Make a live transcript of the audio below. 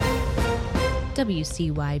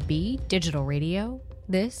WCYB Digital Radio,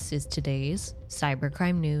 this is today's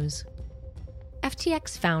Cybercrime News.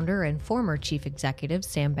 FTX founder and former chief executive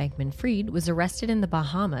Sam Bankman-Fried was arrested in the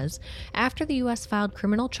Bahamas after the U.S. filed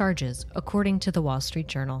criminal charges, according to the Wall Street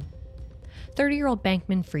Journal. 30-year-old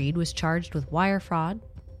Bankman-Fried was charged with wire fraud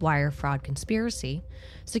conspiracy,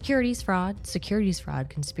 securities fraud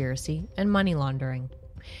conspiracy, and money laundering.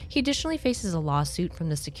 He additionally faces a lawsuit from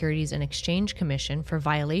the Securities and Exchange Commission for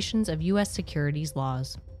violations of U.S. securities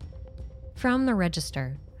laws. From the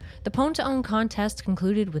Register, the Pwn2Own contest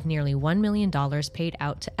concluded with nearly $1 million paid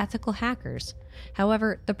out to ethical hackers.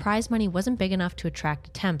 However, the prize money wasn't big enough to attract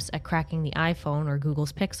attempts at cracking the iPhone or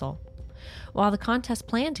Google's Pixel. While the contest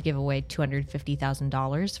planned to give away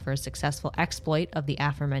 $250,000 for a successful exploit of the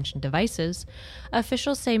aforementioned devices,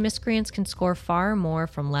 officials say miscreants can score far more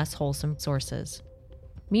from less wholesome sources.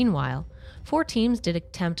 Meanwhile, 4 teams did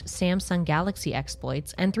attempt Samsung Galaxy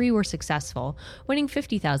exploits, and 3 were successful, winning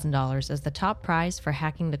 $50,000 as the top prize for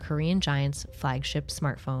hacking the Korean giant's flagship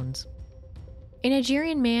smartphones. A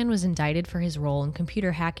Nigerian man was indicted for his role in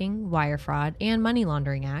computer hacking, wire fraud, and money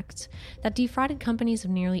laundering acts that defrauded companies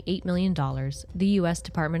of nearly $8 million, the U.S.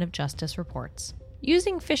 Department of Justice reports.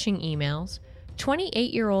 Using phishing emails,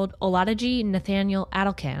 28-year-old Oladeji Nathaniel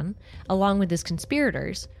Adelkan, along with his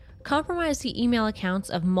conspirators, compromised the email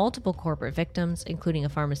accounts of multiple corporate victims, including a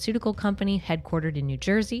pharmaceutical company headquartered in New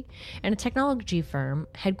Jersey and a technology firm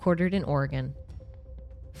headquartered in Oregon.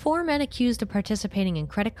 4 men accused of participating in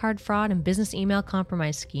credit card fraud and business email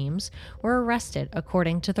compromise schemes were arrested,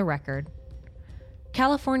 according to the record.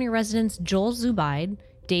 California residents Joel Zubayd,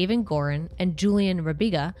 David Gorin, and Julian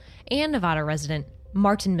Rabiga, and Nevada resident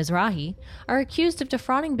Martin Mizrahi are accused of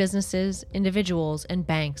defrauding businesses, individuals, and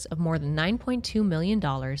banks of more than $9.2 million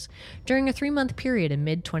during a 3-month period in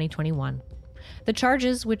mid-2021. The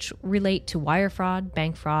charges, which relate to wire fraud,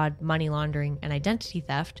 bank fraud, money laundering, and identity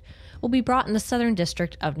theft, will be brought in the Southern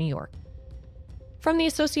District of New York. From the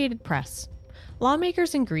Associated Press,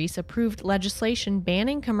 lawmakers in Greece approved legislation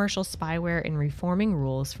banning commercial spyware and reforming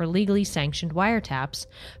rules for legally sanctioned wiretaps,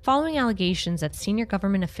 following allegations that senior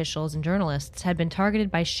government officials and journalists had been targeted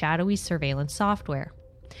by shadowy surveillance software.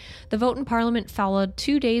 The vote in Parliament followed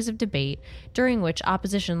 2 days of debate, during which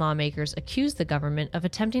opposition lawmakers accused the government of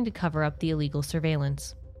attempting to cover up the illegal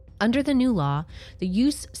surveillance. Under the new law, the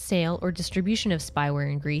use, sale, or distribution of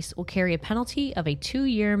spyware in Greece will carry a penalty of a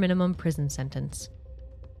 2-year minimum prison sentence.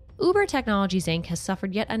 Uber Technologies Inc. has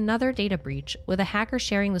suffered yet another data breach, with a hacker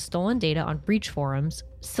sharing the stolen data on breach forums,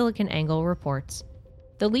 SiliconANGLE reports.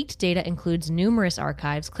 The leaked data includes numerous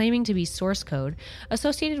archives claiming to be source code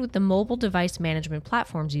associated with the mobile device management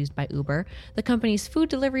platforms used by Uber, the company's food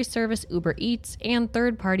delivery service Uber Eats, and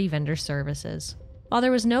third-party vendor services. While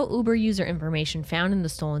there was no Uber user information found in the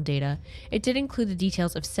stolen data, it did include the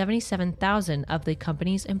details of 77,000 of the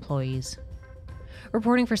company's employees.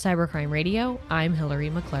 Reporting for Cybercrime Radio, I'm Hillary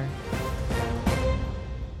McClure.